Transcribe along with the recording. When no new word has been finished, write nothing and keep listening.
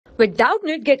With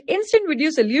Doubtnut, get instant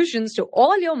video solutions to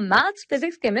all your maths,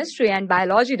 physics, chemistry, and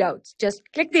biology doubts. Just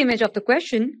click the image of the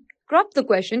question, crop the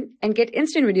question, and get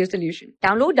instant video solution.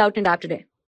 Download Doubtnut app today.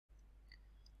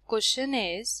 Question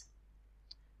is,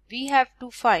 we have to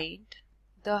find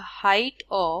the height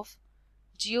of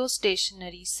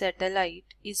geostationary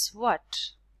satellite is what?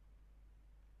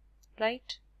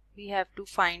 Right? We have to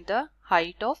find the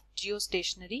height of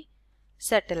geostationary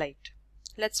satellite.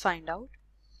 Let's find out.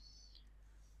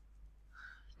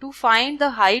 To find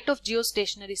the height of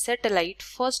geostationary satellite,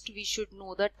 first we should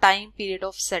know the time period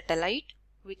of satellite,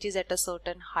 which is at a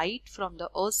certain height from the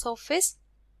Earth's surface.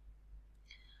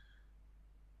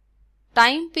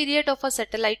 Time period of a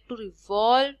satellite to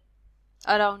revolve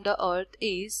around the Earth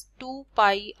is 2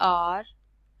 pi r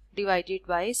divided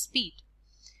by speed,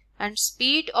 and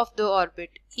speed of the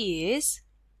orbit is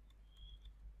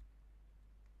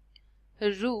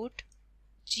root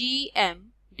gm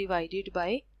divided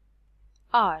by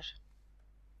r.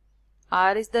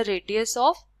 R is the radius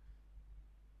of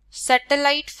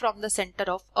satellite from the center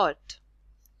of Earth,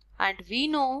 and we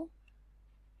know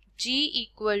g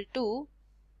equal to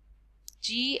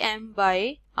gm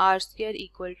by r square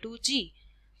equal to g.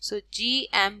 So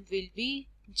gm will be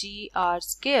gr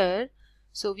square.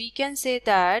 So we can say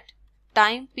that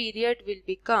time period will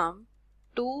become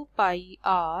 2 pi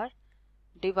r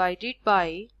divided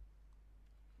by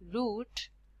root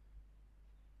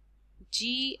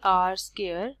gr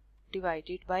square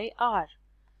divided by r.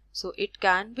 So it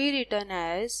can be written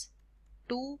as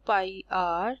 2 pi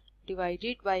r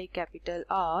divided by capital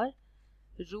R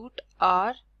root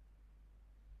r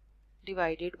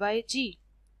divided by g,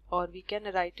 or we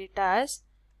can write it as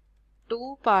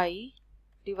 2 pi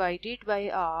divided by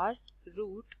r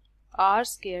root r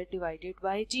square divided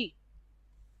by g.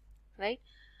 Right?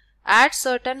 At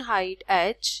certain height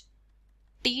h,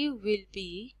 t will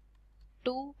be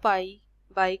 2 pi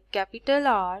by capital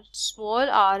R. Small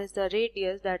r is the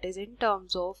radius, that is in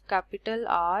terms of capital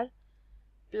R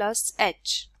plus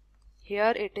h.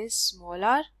 Here it is small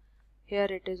r, here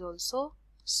it is also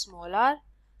small r,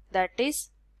 that is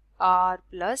r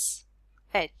plus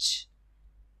h.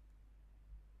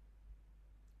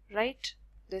 Right?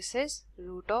 This is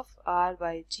root of r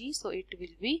by g, so it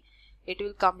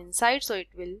will come inside, so it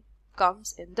will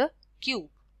comes in the cube.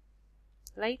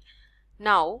 Right?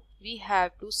 Now we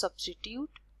have to substitute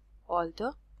all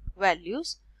the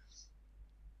values.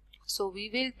 So we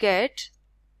will get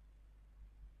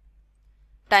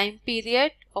time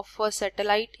period of a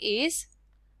satellite is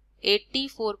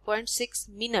 84.6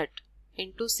 minute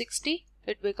into 60,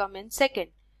 it become in second.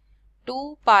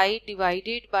 2 pi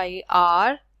divided by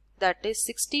r, that is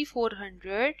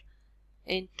 6400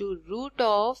 into root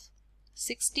of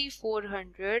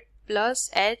 6400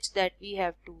 plus h, that we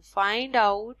have to find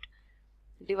out,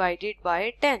 divided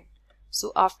by 10.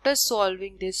 So after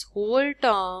solving this whole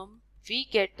term, we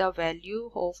get the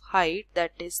value of height,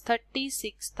 that is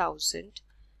 36,000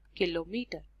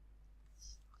 kilometer.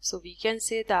 So we can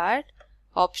say that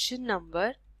option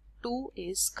number 2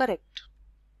 is correct.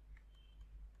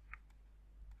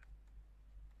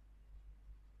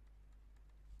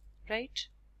 Right?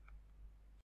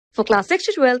 For class 6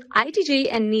 to 12, IIT JEE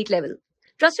and NEET level.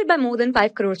 Trusted by more than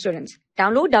 5 crore students.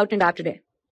 Download Doubtnut app today.